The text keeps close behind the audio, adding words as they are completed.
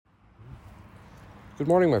Good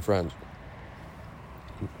morning, my friends.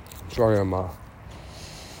 Sorry, I'm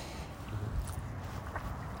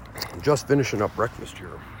just finishing up breakfast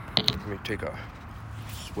here. Let me take a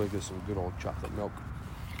swig of some good old chocolate milk.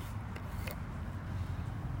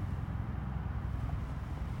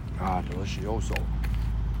 Delicioso.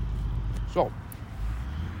 So,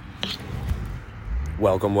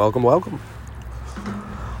 welcome.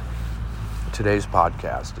 Today's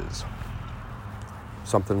podcast is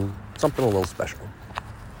something a little special.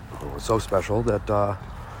 It was so special that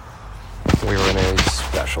we were in a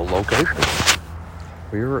special location.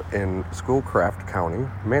 We were in Schoolcraft County,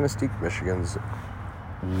 Manistee, Michigan's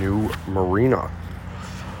new marina.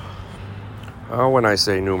 When I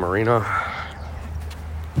say new marina,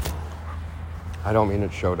 I don't mean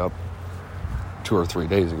it showed up 2 or 3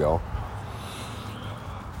 days ago.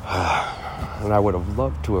 And I would have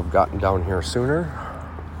loved to have gotten down here sooner.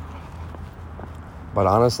 But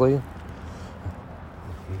honestly,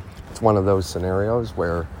 it's one of those scenarios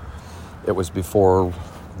where it was before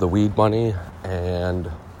the weed money and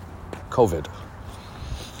COVID.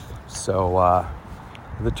 So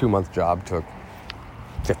the 2-month job took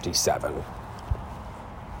 57,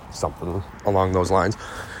 something along those lines.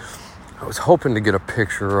 I was hoping to get a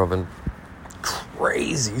picture of a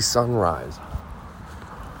crazy sunrise.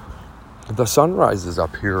 The sunrises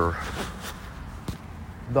up here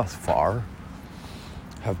thus far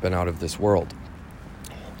have been out of this world.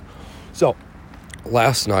 So,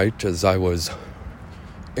 last night, as I was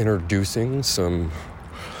introducing some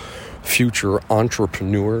future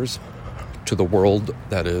entrepreneurs to the world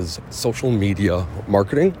that is social media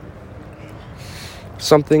marketing,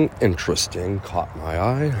 something interesting caught my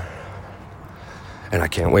eye, and I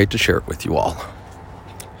can't wait to share it with you all.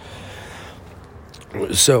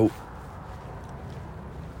 So,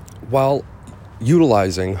 while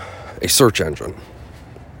utilizing a search engine,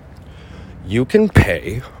 you can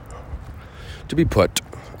pay to be put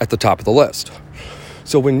at the top of the list.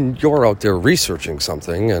 So when you're out there researching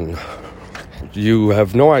something and you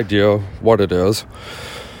have no idea what it is,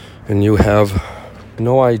 and you have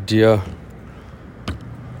no idea,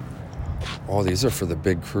 these are for the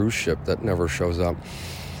big cruise ship that never shows up.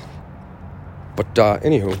 But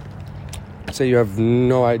anywho, say you have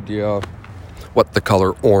no idea what the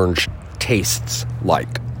color orange tastes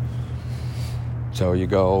like. So you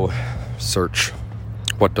go search,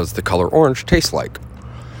 what does the color orange taste like?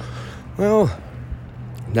 Well,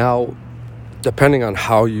 now, depending on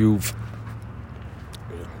how you've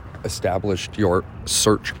established your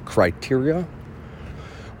search criteria,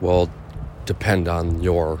 will depend on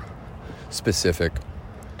your specific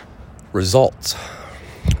results.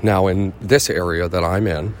 Now, in this area that I'm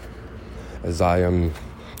in, as I am,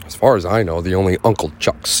 as far as I know, the only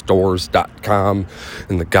UncleChuckStores.com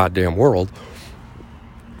in the goddamn world,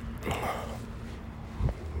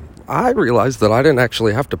 I realized that I didn't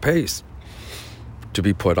actually have to pay to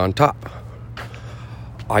be put on top.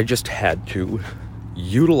 I just had to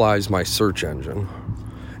utilize my search engine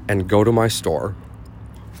and go to my store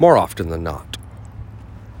more often than not.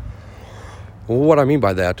 What I mean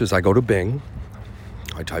by that is I go to Bing,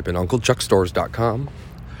 I type in UncleChuckStores.com,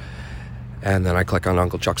 and then I click on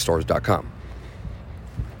UncleChuckStores.com.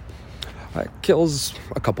 It kills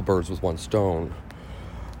a couple birds with one stone.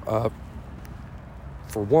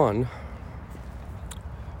 For one,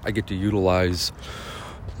 I get to utilize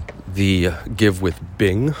the Give with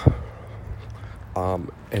Bing,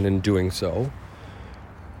 and in doing so,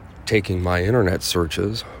 taking my internet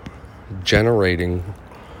searches, generating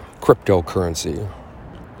cryptocurrency,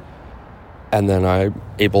 and then I'm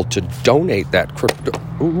able to donate that crypto.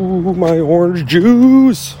 Ooh, my orange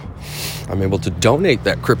juice! I'm able to donate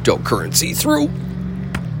that cryptocurrency through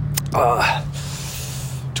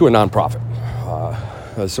to a nonprofit.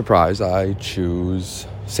 A surprise, I choose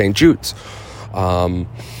St. Jude's. And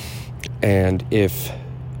if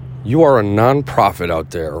you are a nonprofit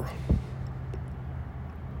out there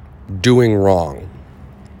doing wrong,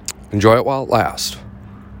 enjoy it while it lasts.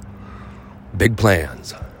 Big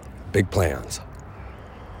plans.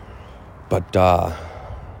 But a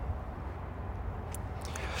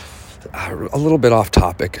little bit off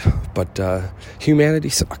topic, but humanity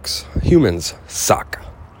sucks. Humans suck.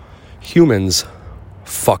 Humans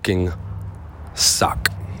fucking suck.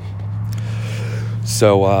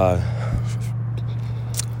 So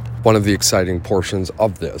one of the exciting portions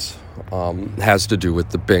of this has to do with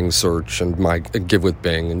the Bing search and my Give with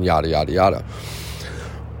Bing and yada yada yada.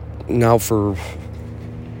 Now,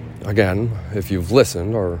 again, if you've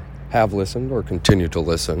listened or have listened or continue to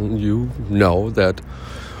listen, you know that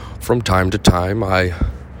from time to time I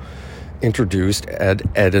introduced Ed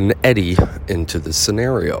and Eddie into this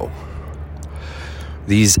scenario.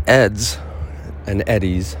 these Eds and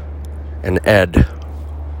Eddies and Ed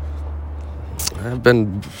have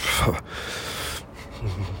been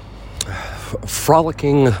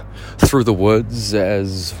frolicking through the woods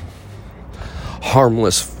as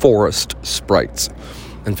harmless forest sprites.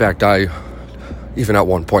 In fact, I, even at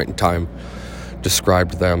one point in time,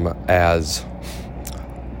 described them as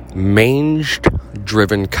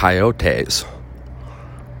mange-driven coyotes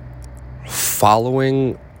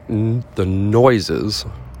following the noises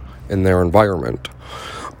in their environment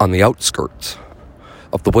on the outskirts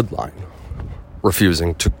of the woodline,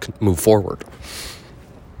 refusing to move forward.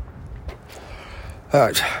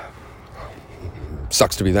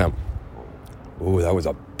 Sucks to be them. Ooh, that was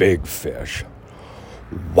a big fish.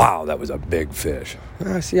 Wow, that was a big fish.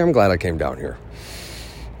 See, I'm glad I came down here.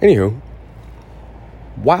 Anywho,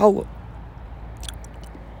 while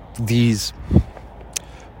these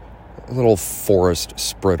little forest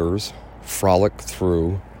spritters frolic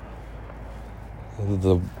through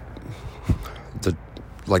the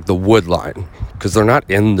wood line, because they're not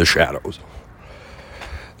in the shadows,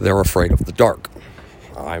 they're afraid of the dark.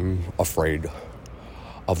 I'm afraid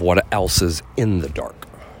of what else is in the dark.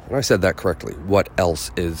 And I said that correctly. What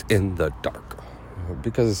else is in the dark?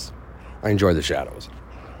 Because I enjoy the shadows.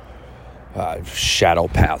 Shadow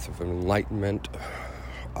path of enlightenment.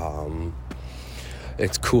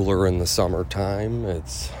 It's cooler in the summertime.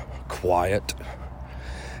 It's quiet.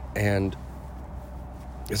 And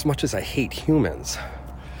as much as I hate humans,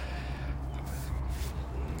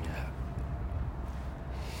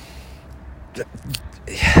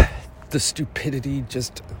 the stupidity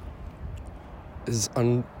just is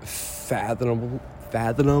unfathomably.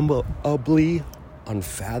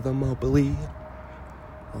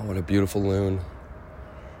 Oh, what a beautiful loon.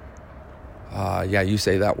 Yeah, you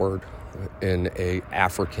say that word in a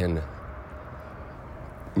African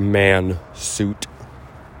man suit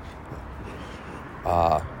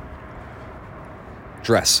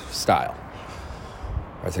dress style.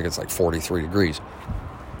 I think it's like 43 degrees.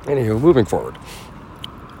 Anywho, moving forward.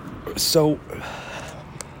 So,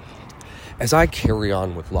 as I carry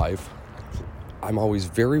on with life, I'm always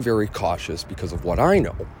very, very cautious because of what I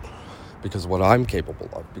know, because of what I'm capable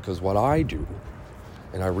of, because what I do.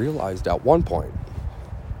 And I realized at one point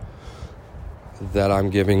that I'm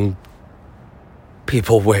giving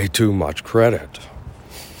people way too much credit.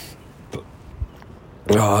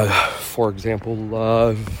 For example,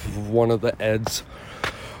 one of the Eds,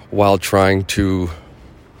 while trying to,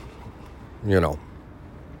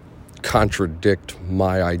 contradict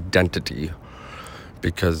my identity,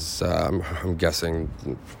 because I'm guessing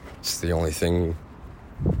it's the only thing.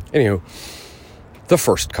 Anywho, the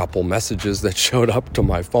first couple messages that showed up to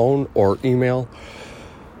my phone or email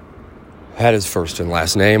had his first and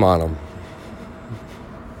last name on them.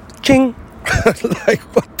 Ching! Like,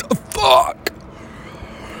 what the fuck?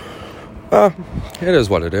 It is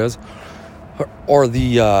what it is. Or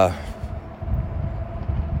the,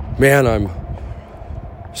 man, I'm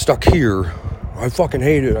stuck here. I fucking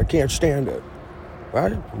hate it. I can't stand it.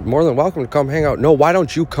 Right? You're more than welcome to come hang out. No, why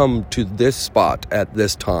don't you come to this spot at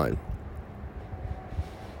this time?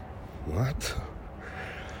 What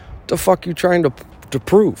the fuck you trying to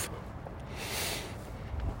prove?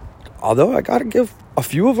 Although I gotta give a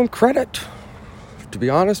few of them credit. To be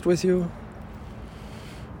honest with you,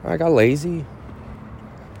 I got lazy.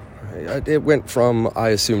 It went from I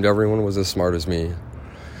assumed everyone was as smart as me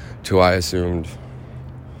to I assumed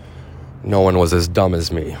no one was as dumb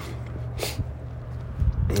as me.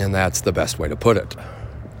 And that's the best way to put it.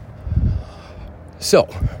 So,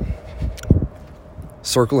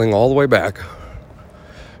 circling all the way back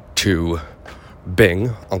to Bing,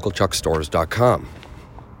 UncleChuckStores.com.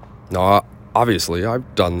 Now, obviously,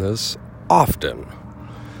 I've done this often.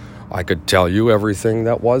 I could tell you everything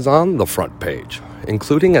that was on the front page,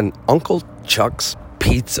 including an Uncle Chuck's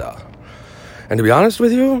pizza. And to be honest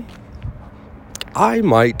with you, I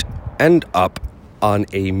might end up on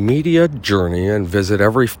a media journey and visit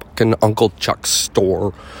every fucking Uncle Chuck's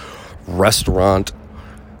store, restaurant,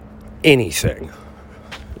 anything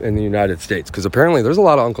in the United States. Because apparently there's a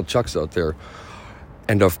lot of Uncle Chuck's out there.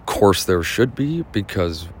 And of course there should be,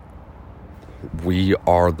 because we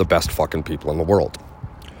are the best fucking people in the world.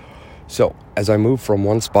 So, as I move from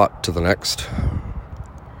one spot to the next,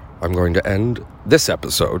 I'm going to end this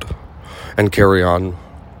episode and carry on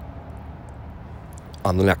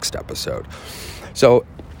the next episode. So,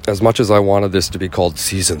 as much as I wanted this to be called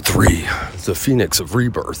Season 3, The Phoenix of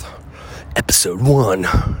Rebirth, Episode 1,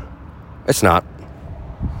 it's not.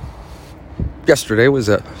 Yesterday was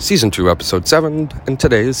Season 2, Episode 7, and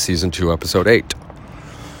today is Season 2, Episode 8.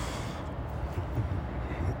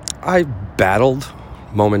 I battled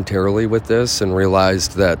momentarily with this and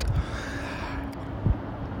realized that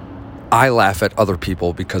I laugh at other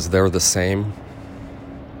people because they're the same.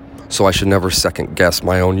 So I should never second guess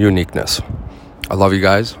my own uniqueness. I love you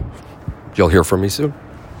guys. You'll hear from me soon.